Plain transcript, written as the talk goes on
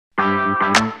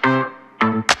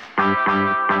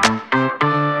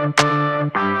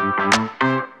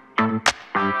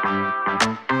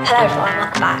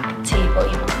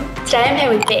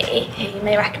with Bea, who you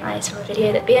may recognise from a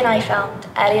video that Bea and I filmed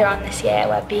earlier on this year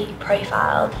where Bea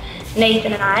profiled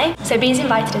Nathan and I. So Bea's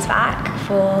invited us back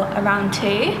for a round 2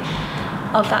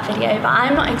 of that video, but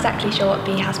I'm not exactly sure what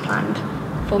Bea has planned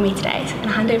for me today. So I'm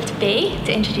gonna hand over to Bea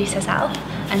to introduce herself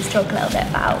and to talk a little bit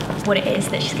about what it is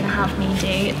that she's gonna have me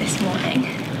do this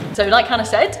morning. So like Hannah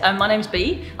said, my name's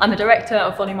Bea. I'm the director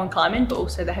of Volume 1 Climbing, but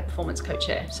also the head performance coach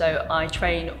here. So I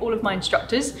train all of my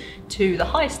instructors to the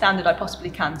highest standard I possibly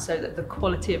can so that the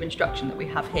quality of instruction that we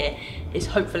have here is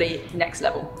hopefully next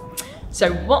level.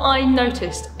 So what I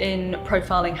noticed in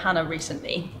profiling Hannah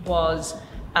recently was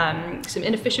some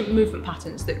inefficient movement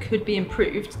patterns that could be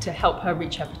improved to help her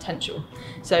reach her potential.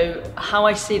 So how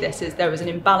I see this is there was an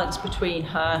imbalance between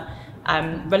her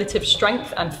relative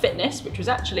strength and fitness, which was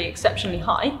actually exceptionally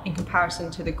high in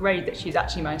comparison to the grade that she's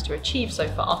actually managed to achieve so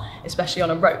far, especially on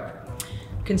a rope.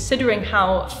 Considering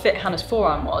how fit Hannah's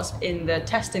forearm was in the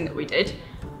testing that we did,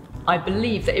 I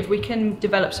believe that if we can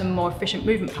develop some more efficient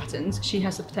movement patterns, she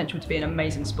has the potential to be an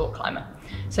amazing sport climber.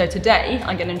 So today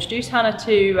I'm going to introduce Hannah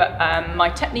to my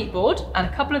technique board and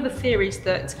a couple of the theories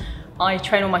that I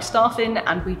train all my staff in,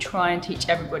 and we try and teach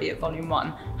everybody at Volume 1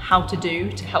 how to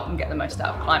do to help them get the most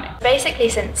out of climbing. Basically,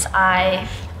 since I've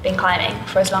been climbing,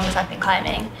 for as long as I've been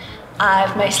climbing,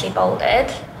 I've mostly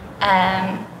bouldered.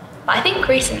 But I think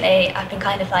recently I've been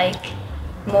kind of like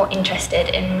more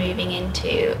interested in moving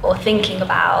into or thinking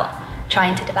about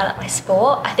trying to develop my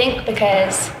sport. I think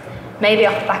because maybe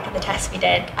off the back of the tests we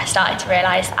did, I started to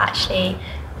realise that actually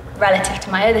relative to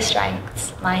my other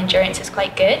strengths, my endurance is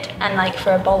quite good, and like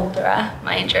for a boulderer,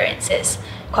 my endurance is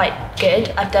quite good.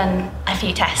 I've done a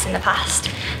few tests in the past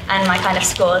and my kind of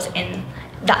scores in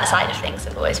that side of things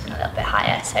have always been a little bit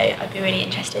higher, so I'd be really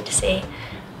interested to see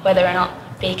whether or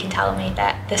not Bea can tell me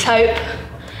that there's hope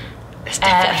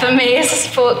for me as a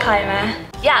sport climber.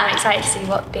 Yeah, I'm excited to see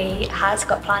what Bea has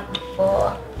got planned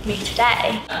for me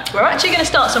today. We're actually going to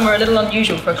start somewhere a little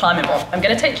unusual for a climbing wall. I'm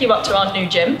going to take you up to our new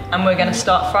gym and we're going to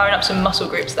start firing up some muscle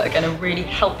groups that are going to really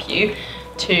help you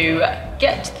to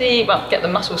get the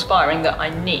muscles firing that I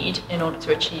need in order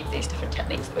to achieve these different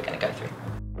techniques that we're going to go through.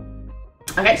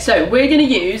 Okay, so we're going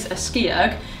to use a ski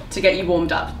erg to get you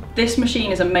warmed up. This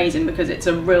machine is amazing because it's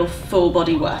a real full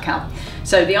body workout.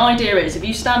 So the idea is if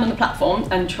you stand on the platform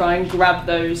and try and grab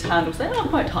those handles, they are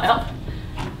quite high up.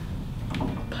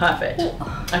 Perfect.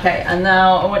 Okay, and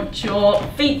now I want your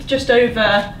feet just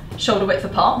over shoulder width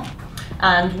apart,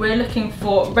 and we're looking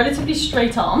for relatively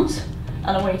straight arms,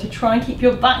 and I want you to try and keep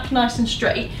your back nice and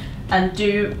straight and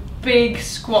do big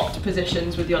squat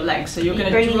positions with your legs. So you're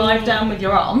going to drive down with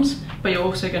your arms, but you're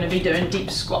also going to be doing deep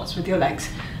squats with your legs.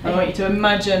 I want you to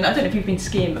imagine, I don't know if you've been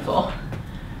skiing before.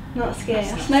 Not skiing, I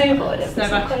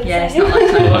snowboarded. Yeah, it's not like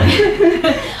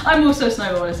snowboarding. I'm also a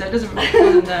snowboarder, so it doesn't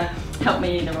help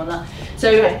me either on that.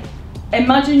 So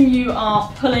imagine you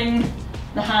are pulling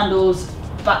the handles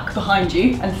back behind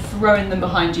you and throwing them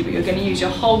behind you, but you're going to use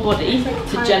your whole body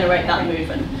to generate that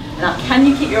movement. Now, can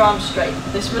you keep your arms straight?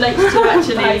 This relates to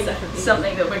actually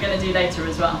something that we're going to do later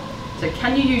as well. So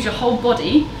can you use your whole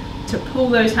body to pull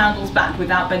those handles back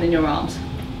without bending your arms?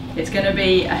 It's going to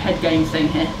be a head game thing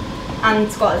here.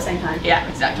 And squat at the same time? Yeah,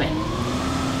 exactly.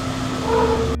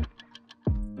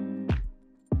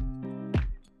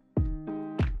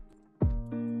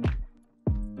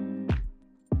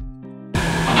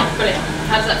 Brilliant.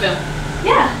 How does that feel?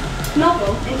 Yeah,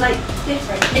 novel. It's like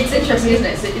different. It's interesting, isn't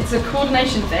it? It's a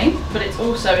coordination thing, but it's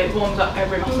also, it warms up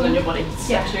every muscle in your body. It's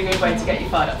actually a good way to get you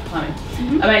fired up for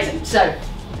climbing. Amazing. So,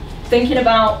 thinking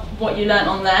about what you learnt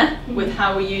on there with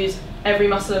how we use every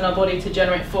muscle in our body to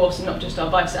generate force and not just our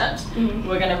biceps,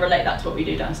 we're going to relate that to what we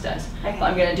do downstairs. Okay. But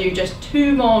I'm going to do just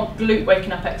 2 more glute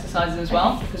waking up exercises as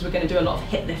well, because we're going to do a lot of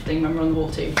hip lifting when we're on the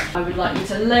wall too. I would like you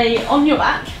to lay on your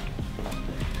back,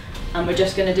 and we're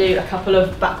just going to do a couple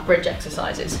of back bridge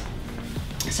exercises.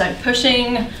 So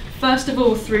pushing first of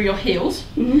all through your heels,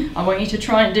 I want you to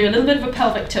try and do a little bit of a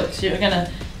pelvic tilt. So you're going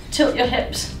to tilt your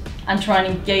hips and try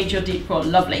and engage your deep quad.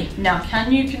 Lovely. Now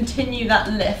can you continue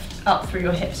that lift up through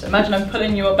your hips? So imagine I'm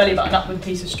pulling your belly button up with a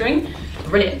piece of string.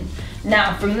 Brilliant.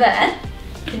 Now from there,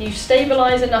 can you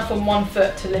stabilise enough on one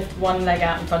foot to lift one leg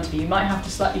out in front of you? You might have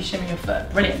to slightly shimmy your foot.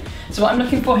 Brilliant. So what I'm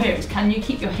looking for here is, can you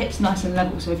keep your hips nice and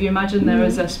level? So if you imagine there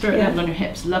is a spirit level on your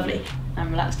hips, lovely. And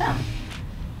relax down.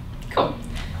 Cool.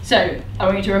 So I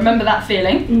want you to remember that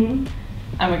feeling,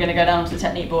 and we're going to go down to the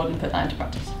technique board and put that into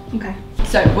practice. Okay.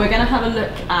 So we're going to have a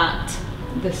look at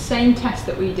the same test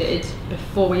that we did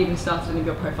before we even started any of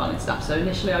your profiling stuff. So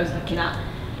initially I was looking at,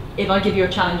 if I give you a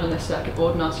challenge on this circuit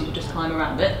board and ask you to just climb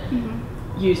around it,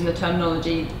 using the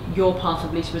terminology, your path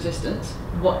of least resistance,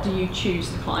 what do you choose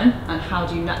to climb and how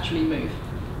do you naturally move?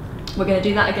 We're going to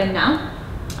do that again now,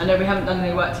 I know we haven't done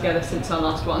any work together since our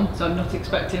last one, so I'm not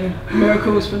expecting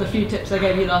miracles from the few tips I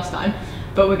gave you last time,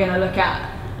 but we're going to look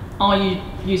at, are you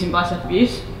using bicep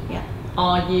abuse? Yeah.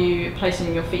 Are you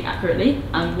placing your feet accurately?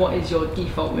 And what is your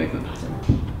default movement pattern?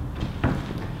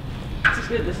 This is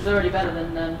good, this is already better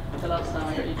than the last time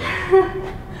I got you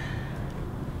doing.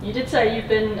 You did say you've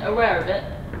been aware of it.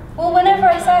 Well, whenever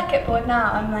I circuit board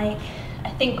now, I'm like,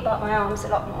 I think about my arms a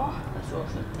lot more. That's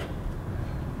awesome.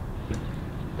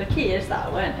 The key is that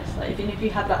awareness. Like, even if you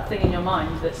have that thing in your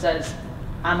mind that says,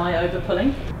 am I over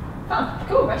pulling? Fun,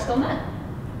 cool, rest on there.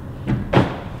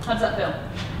 How does that feel?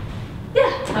 Yeah.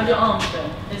 How do your arms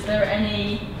feel? Is there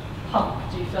any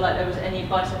pump? Do you feel like there was any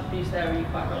bicep abuse there, or are you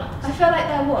quite relaxed? I feel like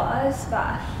there was, but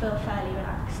I feel fairly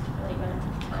relaxed. Really relaxed.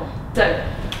 Cool. So,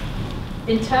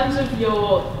 in terms of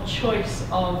your choice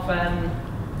of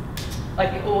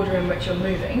like the order in which you're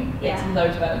moving, it's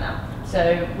loads better now.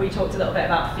 So we talked a little bit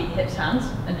about feet, hips, hands,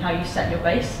 and how you set your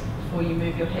base before you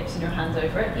move your hips and your hands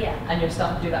over it. Yeah. And you're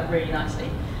starting to do that really nicely.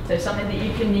 So something that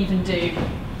you can even do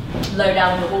low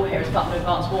down on the wall here as part of an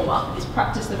advanced warm-up is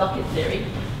practice the bucket theory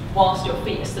whilst your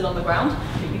feet are still on the ground.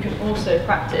 But you can also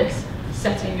practice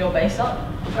setting your base up.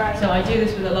 Right. So I do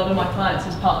this with a lot of my clients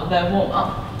as part of their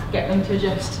warm-up, get them to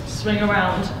just swing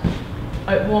around,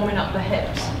 warming up the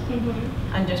hips,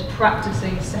 and just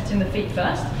practicing setting the feet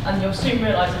first. And you'll soon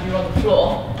realise if you're on the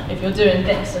floor, if you're doing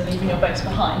this and leaving your base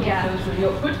behind, it feels really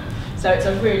awkward. So it's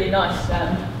a really nice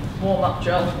warm-up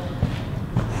drill.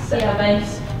 Set the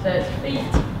base, so it's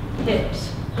feet,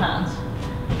 hips, hands.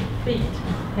 Feet,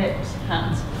 hips,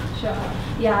 hands. Sure.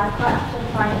 Yeah, I quite often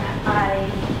find that I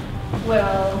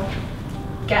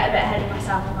will get a bit ahead of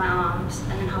myself with my arms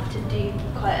and then have to do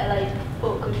quite a load of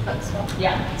awkward foot swap to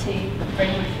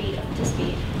bring my feet up to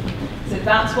speed. So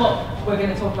that's what we're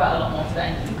going to talk about a lot more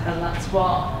today, and that's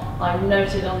what I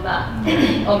noted on that,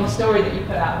 on the story that you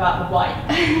put out about the white.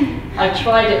 I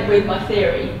tried it with my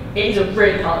theory. It is a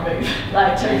really hard move.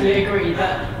 Like, I totally agree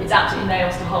that it's absolutely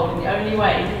nails to hold, and the only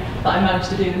way that I managed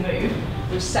to do the move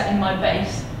was setting my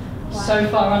base so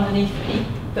far underneath me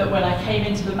that when I came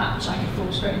into the match, I could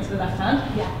fall straight into the left hand.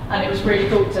 And it was really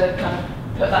cool to kind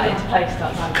of put that into place.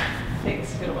 That I think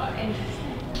this is going to work.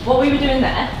 Interesting. What we were doing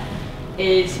there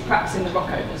is practicing the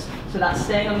rockovers. So that's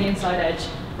staying on the inside edge,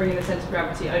 bringing the centre of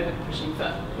gravity over the pushing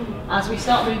foot. As we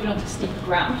start moving onto steeper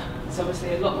ground, it's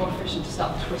obviously a lot more efficient to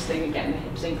start twisting and getting the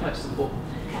hips in close to the wall.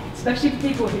 Especially for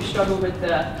people who struggle with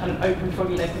the kind of open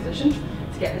froggy leg position,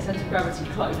 to get the centre of gravity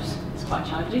close, it's quite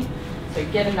challenging. So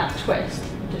getting that twist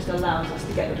just allows us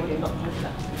to get the body a lot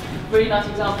closer. Really nice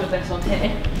example of this on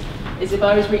here is if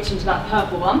I was reaching to that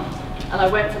purple one and I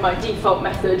went for my default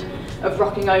method of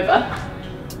rocking over,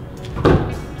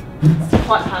 it's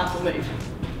quite a powerful move.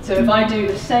 So if I do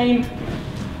the same,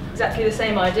 exactly the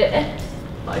same idea,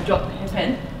 but I drop the hip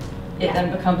in, it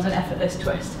then becomes an effortless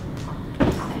twist.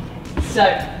 So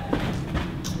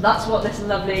that's what this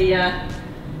lovely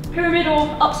pyramid or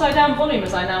upside down volume,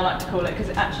 as I now like to call it, because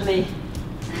it actually,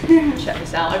 check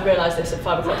this out, I realised this at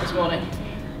 5 o'clock this morning.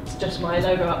 It's just my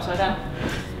logo upside down.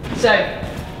 So,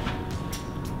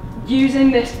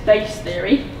 using this base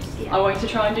theory, I want you to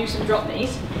try and do some drop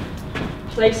knees,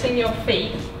 placing your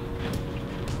feet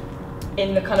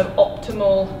in the kind of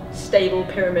optimal, stable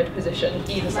pyramid position,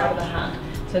 either side of the hand.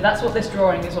 So that's what this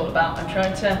drawing is all about. I'm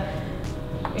trying to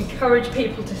encourage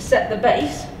people to set the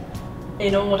base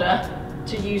in order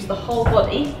to use the whole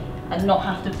body and not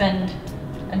have to bend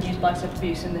and use bicep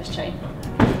abuse in this chain.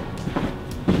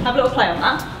 Have a little play on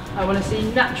that. I want to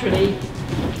see naturally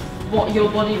what your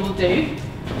body will do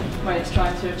when it's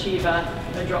trying to achieve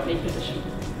a drop knee position.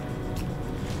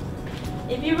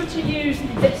 If you were to use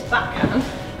this backhand,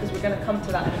 because we're going to come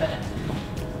to that in a minute.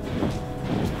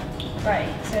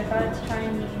 Right, so if I were to try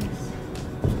and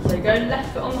use... So go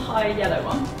left foot on the higher yellow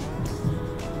one.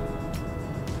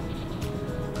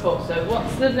 Cool, so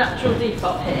what's the natural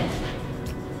default here?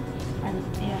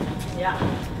 Yeah.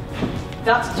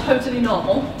 That's totally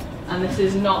normal, and this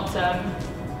is not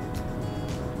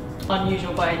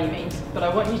unusual by any means, but I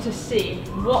want you to see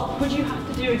what would you have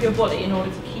to do with your body in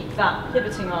order to keep that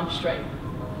pivoting arm straight.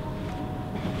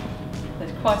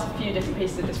 There's quite a few different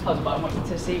pieces of this puzzle, but I want you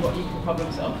to see what you can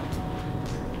problem solve.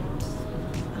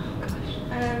 Oh gosh.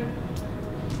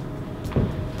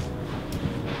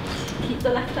 Keep the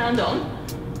left hand on.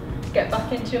 Get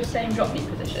back into your same drop knee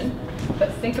position,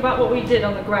 but think about what we did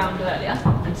on the ground earlier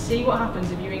and see what happens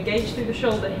if you engage through the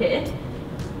shoulder here,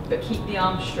 but keep the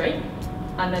arm straight,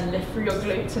 and then lift through your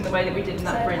glutes in the way that we did in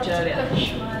that bridge earlier.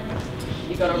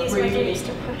 You've got to really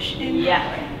to push in.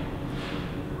 Yeah.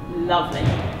 Lovely.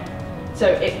 So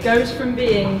it goes from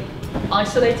being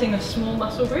isolating a small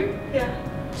muscle group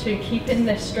to keeping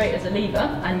this straight as a lever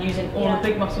and using all the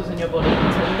big muscles in your body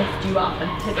to lift you up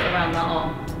and pivot around that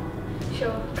arm.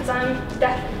 Sure, because I'm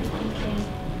definitely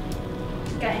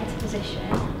thinking get into position,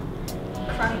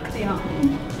 crank the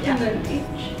arm, and then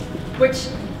reach. Which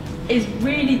is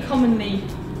really commonly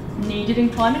needed in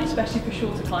climbing, especially for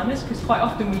shorter climbers, because quite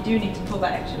often we do need to pull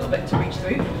that extra little bit to reach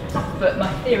through. But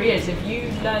my theory is if you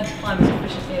learn to climb as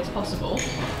efficiently as possible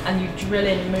and you drill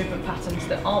in movement patterns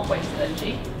that aren't wasted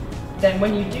energy, then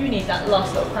when you do need that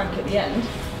last little crank at the end,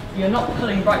 you're not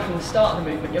pulling right from the start of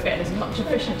the movement, you're getting as much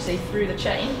efficiency through the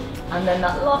chain, and then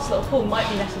that last little pull might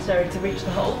be necessary to reach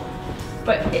the hole.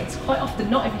 But it's quite often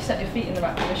not if you set your feet in the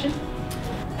right position.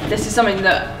 This is something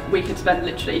that we could spend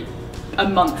literally a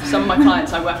month. Some of my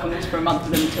clients, I work on this for a month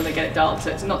with them until they get it dialed, so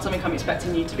it's not something I'm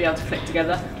expecting you to be able to click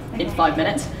together in 5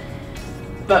 minutes.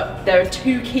 But there are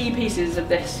 2 key pieces of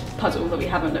this puzzle that we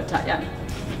haven't looked at yet.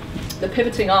 The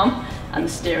pivoting arm and the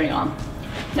steering arm.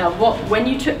 Now when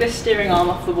you took this steering arm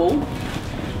off the wall,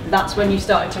 that's when you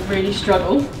started to really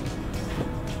struggle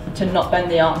to not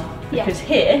bend the arm. Because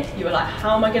here, you were like,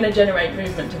 how am I going to generate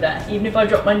movement to there? Even if I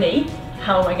drop my knee,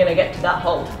 how am I going to get to that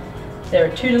hold? There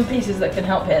are 2 little pieces that can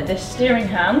help here. This steering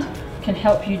hand can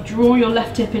help you draw your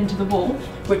left hip into the wall,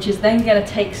 which is then going to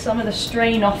take some of the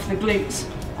strain off the glutes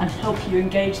and help you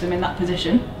engage them in that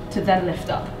position to then lift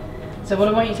up. So what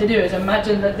I want you to do is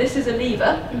imagine that this is a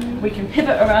lever. We can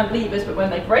pivot around levers, but when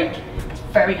they break, it's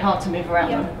very hard to move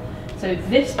around them. So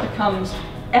this becomes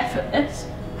effortless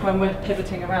when we're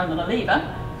pivoting around on a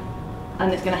lever,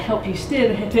 and it's going to help you steer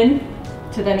the hip in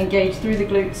to then engage through the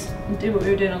glutes and do what we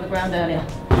were doing on the ground earlier.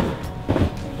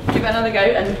 Give it another go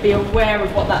and be aware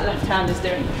of what that left hand is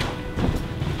doing.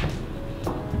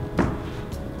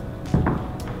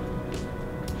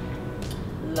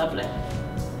 Lovely.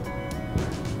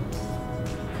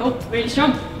 Cool, really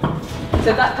strong.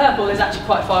 So that purple is actually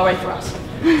quite far away for us.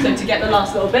 So to get the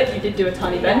last little bit, you did do a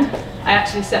tiny bend. I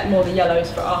actually set more the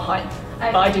yellows for our height,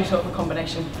 but I do sort of a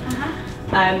combination.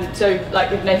 So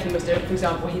like if Nathan was doing, for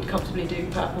example, he'd comfortably do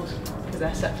purples because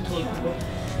they're set for taller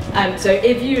people. So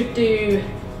if you do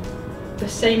the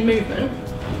same movement,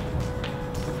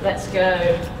 let's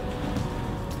go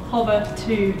hover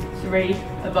 2, 3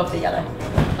 above the yellow.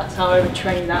 That's how I would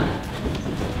train that.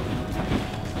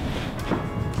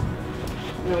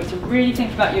 You want to really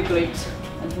think about your glutes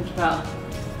and think about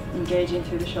engaging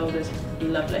through the shoulders.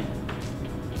 Lovely.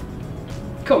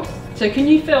 Cool. So can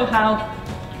you feel how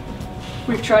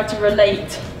we've tried to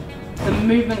relate the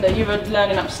movement that you were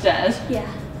learning upstairs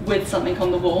with something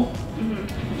on the wall?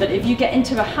 That if you get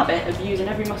into a habit of using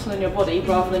every muscle in your body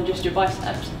rather than just your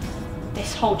biceps,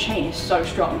 this whole chain is so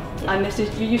strong. And this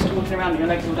is, you're used to walking around on your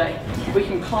legs all day. We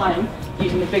can climb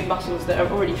using the big muscles that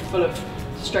are already full of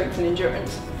strength and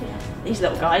endurance. These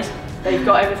little guys, they've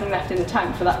got everything left in the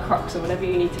tank for that crux or whatever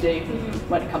you need to do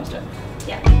when it comes to it.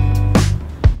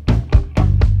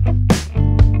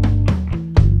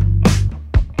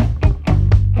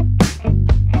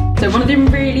 So one of the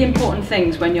really important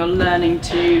things when you're learning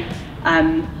to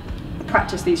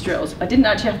practice these drills, I didn't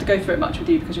actually have to go through it much with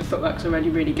you because your footwork's already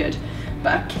really good,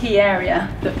 but a key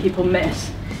area that people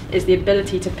miss is the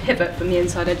ability to pivot from the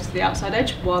inside edge to the outside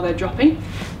edge while they're dropping.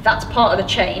 That's part of the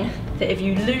chain that if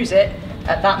you lose it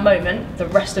at that moment, the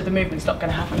rest of the movement's not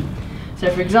going to happen. So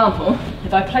for example,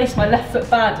 if I place my left foot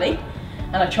badly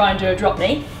and I try and do a drop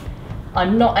knee,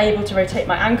 I'm not able to rotate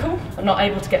my ankle, I'm not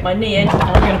able to get my knee in, and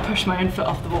I'm going to push my own foot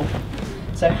off the wall.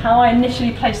 So how I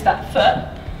initially place that foot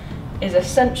is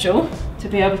essential to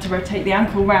be able to rotate the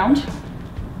ankle round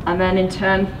and then in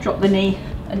turn drop the knee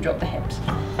and drop the hips.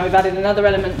 Now we've added another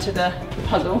element to the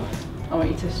puzzle. I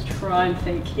want you to try and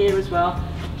think here as well,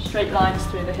 straight lines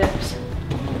through the hips.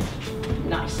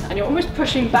 Nice, and you're almost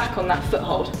pushing back on that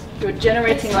foothold. You're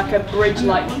generating like a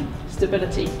bridge-like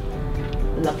stability.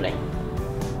 Lovely.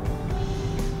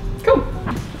 Cool.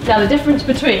 Now the difference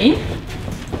between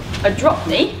a drop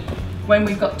knee when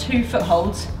we've got 2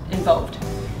 footholds involved.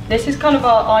 This is kind of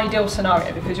our ideal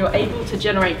scenario because you're able to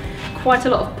generate quite a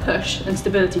lot of push and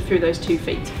stability through those 2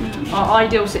 feet. Our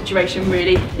ideal situation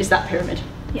really is that pyramid.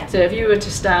 So if you were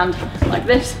to stand like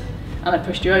this and I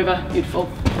pushed you over, you'd fall.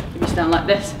 If you stand like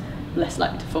this, less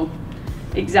likely to fall.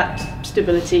 Exact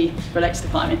stability relates to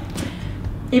climbing.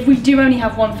 If we do only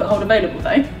have 1 foothold available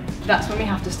though, that's when we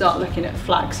have to start looking at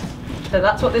flags. So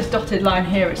that's what this dotted line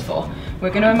here is for. We're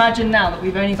going to imagine now that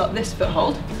we've only got this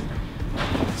foothold.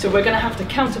 So we're going to have to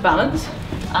counterbalance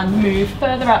and move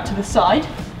further out to the side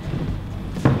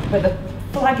with a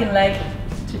flagging leg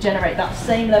to generate that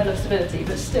same level of stability,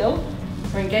 but still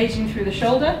we're engaging through the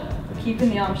shoulder, we're keeping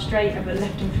the arm straight and we're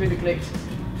lifting through the glutes.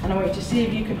 And I want you to see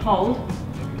if you can hold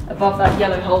above that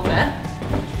yellow hold there.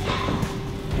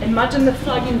 imagine the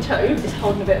flagging toe is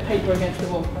holding a bit of paper against the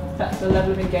wall. That's the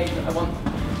level of engagement I want.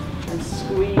 And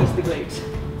squeeze the glutes.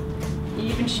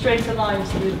 Even straighter lines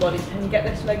through the body. Can you get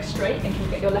this leg straight and can you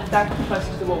get your left ankle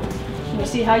closer to the wall? Can you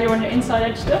see how you're on your inside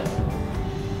edge still?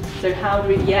 So how do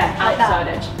we, yeah, outside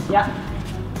edge. Yeah.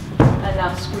 And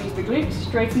now squeeze the glutes,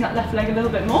 straighten that left leg a little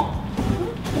bit more.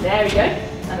 There we go.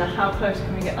 And then how close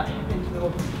can we get that hip into the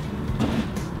wall?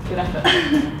 Good effort.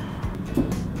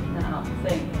 Now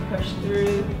think, push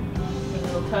through the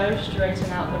little toe, straighten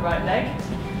out the right leg.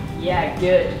 Yeah,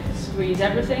 good. Squeeze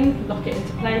everything, lock it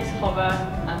into place, hover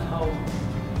and hold.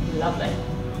 Lovely.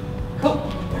 Cool.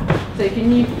 So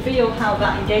can you feel how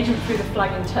that engagement through the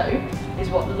flagging toe is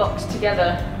what locks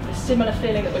together the similar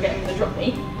feeling that we're getting with the drop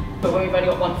knee, but when we've only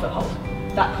got 1 foot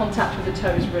hold. That contact with the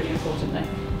toe is really important though.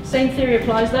 Same theory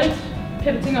applies though.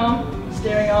 Pivoting arm,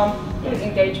 steering arm,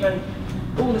 engagement,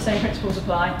 all the same principles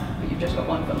apply, but you've just got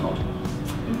 1 foot hold.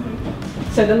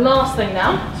 So the last thing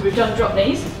now, so we've done drop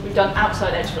knees, we've done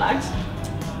outside edge flags.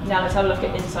 Now let's have a look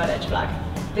at inside edge flag.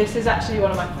 This is actually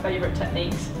one of my favourite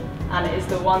techniques, and it is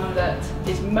the one that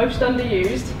is most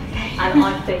underused and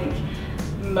I think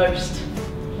most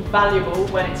valuable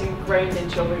when it's ingrained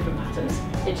into your movement patterns.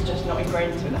 It's just not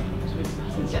ingrained into enough movement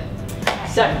patterns yet.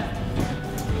 So,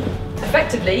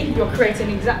 effectively, you're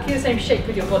creating exactly the same shape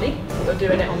with your body, but you're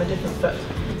doing it on a different foot.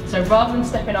 So rather than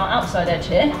stepping our outside edge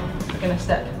here, we're going to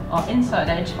step our inside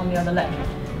edge on the other leg.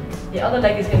 The other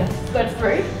leg is going to thread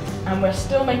through, and we're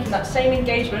still making that same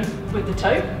engagement with the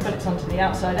toe, but it's onto the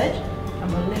outside edge,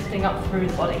 and we're lifting up through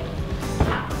the body.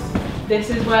 This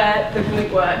is where the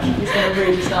glute work is going to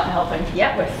really start helping.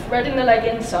 Yeah, we're threading the leg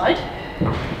inside,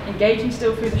 engaging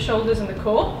still through the shoulders and the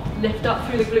core, lift up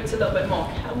through the glutes a little bit more.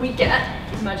 Can we get,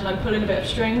 imagine I'm pulling a bit of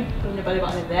string, pulling your belly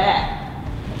button in there.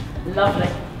 Lovely.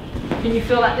 Can you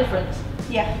feel that difference?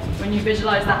 Yeah. When you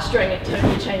visualise that string, it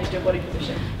totally changed your body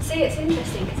position. See, it's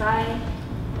interesting because I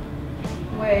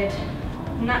would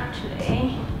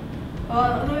naturally,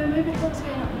 or no, maybe if I was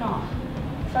going up not.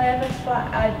 If I ever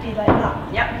flat, I'd be like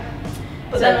that. Yep.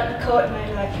 But then at the court,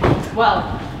 maybe like.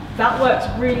 Well, that works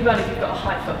really well if you've got a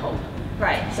high foothold.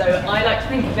 Right. So I like to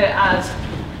think of it as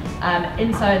an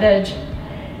inside edge,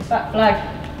 back flag,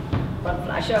 front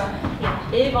flag. Sure.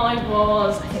 Yeah. If I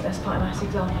was, I think that's quite a nice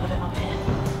example of it up here.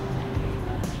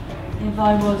 If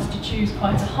I was to choose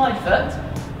quite a high foot,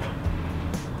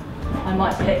 I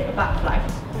might pick a back flag.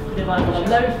 But if I'm on a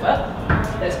low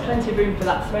foot, there's plenty of room for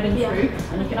that threading through,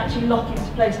 and you can actually lock it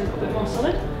into place a little bit more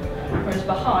solid. Whereas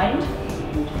behind,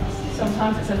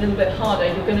 sometimes it's a little bit harder.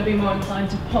 You're going to be more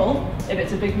inclined to pull if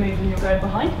it's a big move and you're going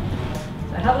behind.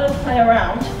 So have a little play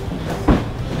around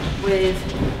with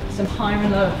some higher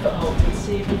and lower footholds and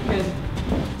see if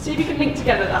you can link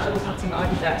together that little pattern that I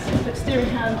did there. So put steering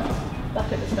hand back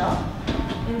at the start,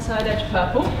 inside edge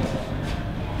purple.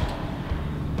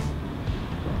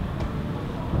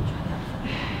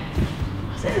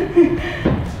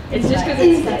 It's just because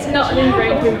it's not an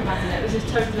ingrained movement pattern. This is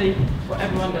totally what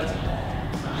everyone does.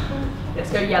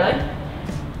 Let's go yellow.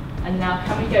 And now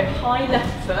can we go high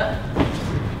left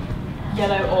foot,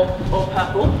 yellow or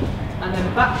purple, and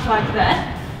then back flag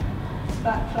there.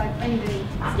 Back flag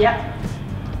underneath. Yep.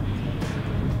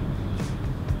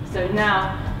 So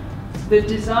now the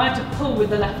desire to pull with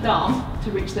the left arm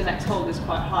to reach the next hold is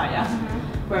quite high, yeah?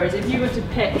 Whereas if you were to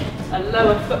pick a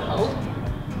lower foothold,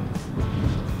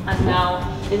 and now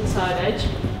inside edge,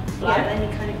 flag. Yeah,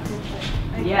 then you kind of come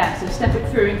to it. Yeah, so step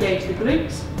it through, engage the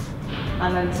glutes,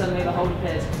 and then suddenly the hold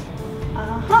appears.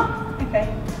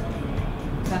 Okay.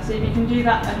 Now see if you can do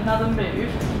that another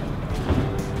move.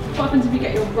 What happens if you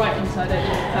get your right inside edge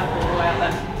of the purple all the way up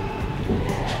there?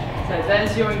 So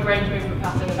there's your ingrained movement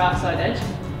pattern of outside edge.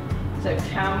 So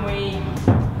can we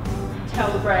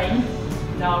tell the brain,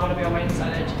 no, I want to be on my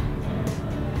inside edge?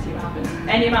 See what happens.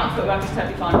 Any amount of footwork is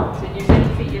totally fine. So use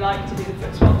any feet you like to do the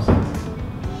foot swaps.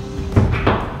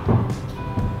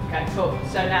 Okay, cool.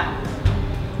 So now,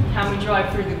 can we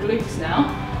drive through the glutes now?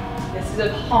 This is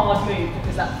a hard move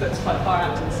because that foot's quite far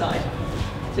out to the side.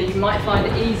 So you might find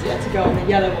it easier to go on the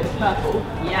yellow or the purple.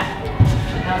 Yeah.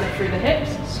 Now lift through the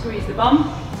hips, squeeze the bum.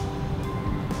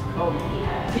 Cool.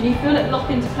 Can you feel it lock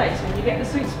into place when you get the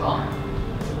sweet spot?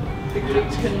 The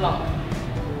glutes can lock.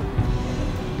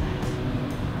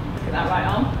 Look at that right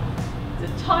arm.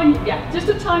 It's a tiny, yeah, just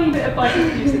a tiny bit of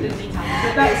bicep juice that didn't need to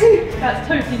happen. But that's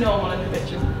totally normal and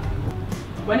habitual.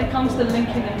 When it comes to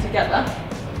linking them together,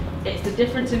 it's the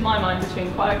difference in my mind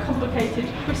between quite a complicated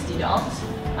twisty dance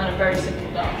and a very simple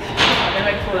dance. I'm going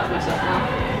to make a fool out of myself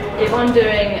now. If I'm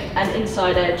doing an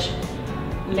inside edge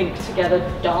linked together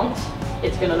dance,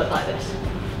 it's going to look like this.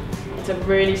 It's a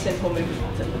really simple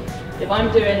movement pattern. If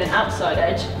I'm doing an outside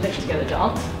edge linked together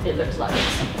dance, it looks like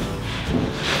this.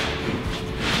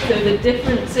 So the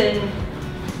difference in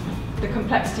the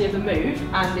complexity of the move,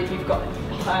 and if you've got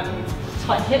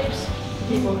tight hips,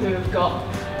 people who have got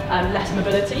less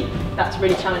mobility, that's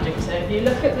really challenging. So if you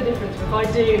look at the difference, if I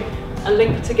do a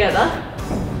link together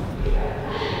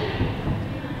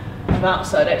of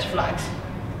outside edge flags,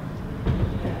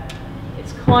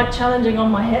 it's quite challenging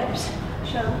on my hips.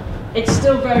 Sure. It's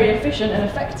still very efficient and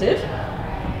effective,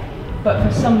 but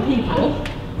for some people,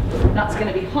 that's going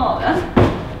to be harder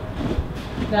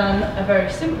than a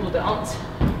very simple dance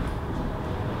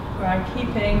where I'm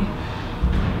keeping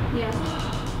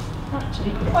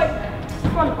actually quite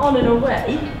front on and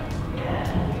away.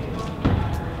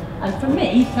 And for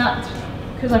me, that,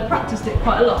 because I've practiced it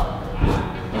quite a lot,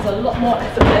 is a lot more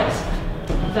effortless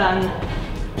than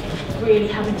really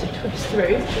having to twist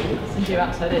through and do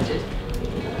outside edges.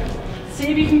 See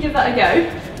if you can give that a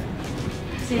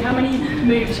go. See how many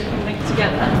moves you can link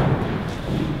together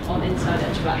on inside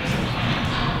edge flags.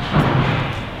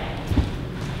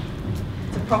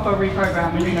 It's a proper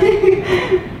reprogramming, isn't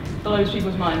it? Blows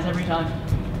people's minds every time.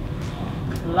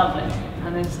 Lovely.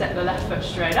 And then step the left foot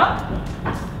straight up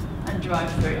and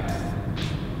drive through.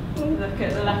 Look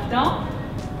at the left arm.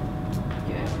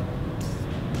 Good.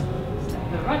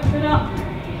 Step the right foot up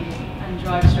and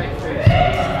drive straight through.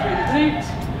 Easy through the glutes.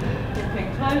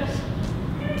 Dipping close.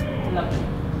 Lovely.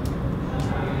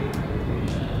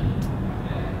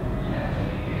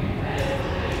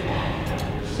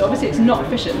 So obviously it's not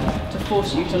efficient to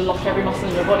force you to lock every muscle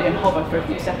in your body and hover for a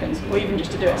few seconds, or even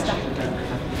just to do it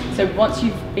statically. So once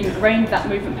you've ingrained that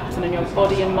movement pattern and your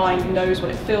body and mind knows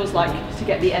what it feels like to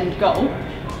get the end goal,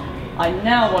 I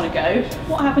now want to go,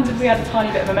 what happens if we add a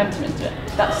tiny bit of momentum into it?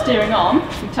 That steering arm,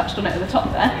 we touched on it at the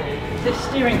top there, this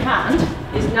steering hand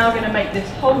is now going to make this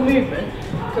whole movement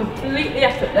completely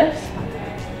effortless.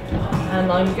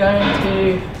 And I'm going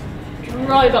to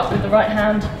drive up with the right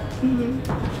hand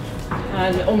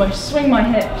and almost swing my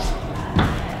hips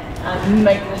and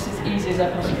make this as easy as I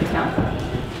possibly can.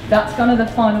 That's kind of the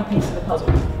final piece of the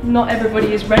puzzle. Not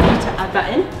everybody is ready to add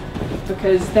that in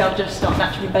because they'll just start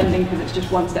naturally bending because it's just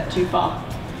one step too far.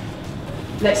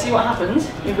 Let's see what happens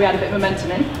if we add a bit of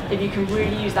momentum in, if you can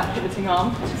really use that pivoting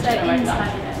arm to generate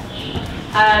that.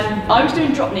 I was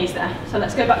doing drop knees there, so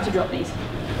let's go back to drop knees.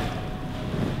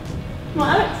 Come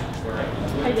on, Alex.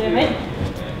 How you doing, mate?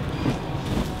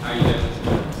 How you doing?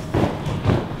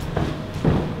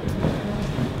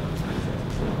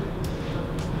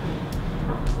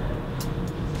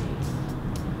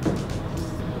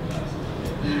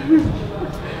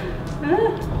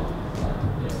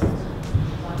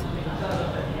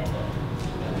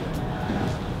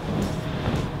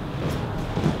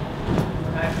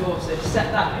 So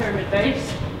set that pyramid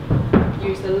base,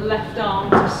 use the left arm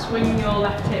to swing your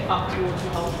left hip up towards the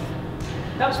hole.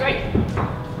 That was great.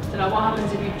 So now what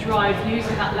happens if you drive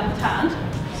using that left hand,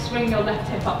 swing your left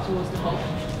hip up towards the hole.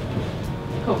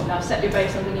 Cool, now set your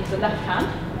base underneath the left hand.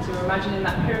 So we're imagining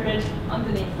that pyramid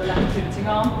underneath the left pivoting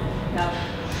arm. Now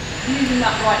using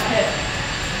that right hip.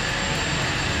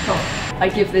 Cool. I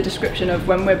give the description of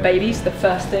when we're babies, the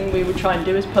first thing we would try and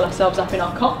do is pull ourselves up in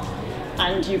our cot.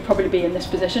 And you'd probably be in this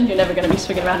position. You're never going to be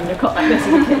swinging around in your cot like this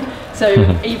as a kid.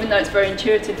 So even though it's very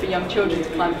intuitive for young children to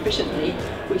climb efficiently,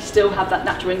 we still have that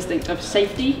natural instinct of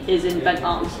safety is in bent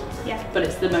arms. Yeah. But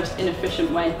it's the most inefficient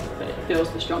way, but it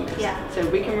feels the strongest. Yeah. So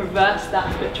we can reverse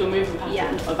that habitual movement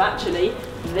pattern of actually,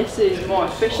 this is more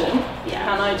efficient. Yeah.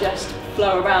 Can I just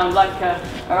flow around like a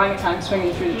orangutan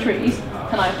swinging through the trees?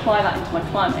 Can I apply that into my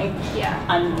climbing?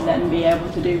 Yeah. And then be able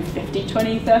to do 50,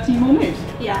 20, 30 more moves?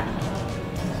 Yeah.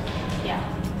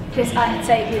 Because I'd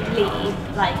say with lead,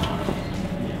 like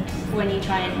when you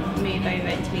try and move over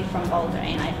into lead from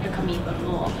bouldering, I become even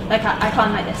more, like I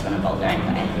climb like this when I'm bouldering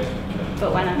anyway,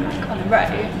 but when I'm like on a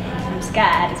road, I'm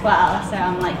scared as well, so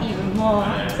I'm like even more.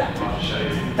 Exactly.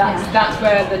 That's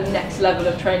where the next level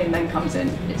of training then comes in.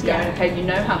 It's going, okay, you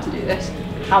know how to do this.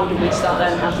 How do we start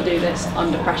learning how to do this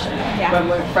under pressure? When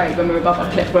we're afraid, when we're above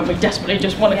a cliff, when we desperately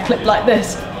just want to clip like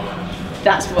this.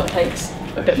 That's what takes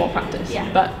a bit more practice,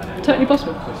 but totally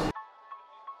possible.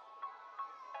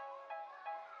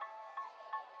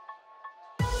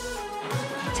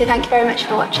 So thank you very much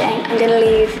for watching. I'm going to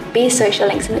leave B's social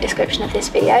links in the description of this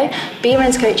video. B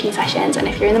runs coaching sessions, and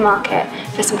if you're in the market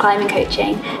for some climbing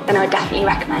coaching, then I would definitely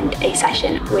recommend a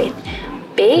session with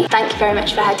B. Thank you very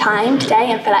much for her time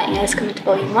today and for letting us come into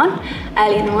Volume 1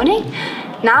 early in the morning.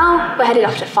 Now we're headed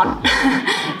off to font.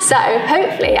 So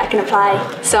hopefully I can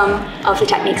apply some of the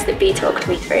techniques that B talked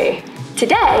me through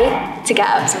today to get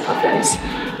up some problems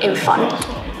in font.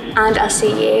 And I'll see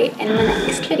you in the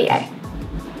next video.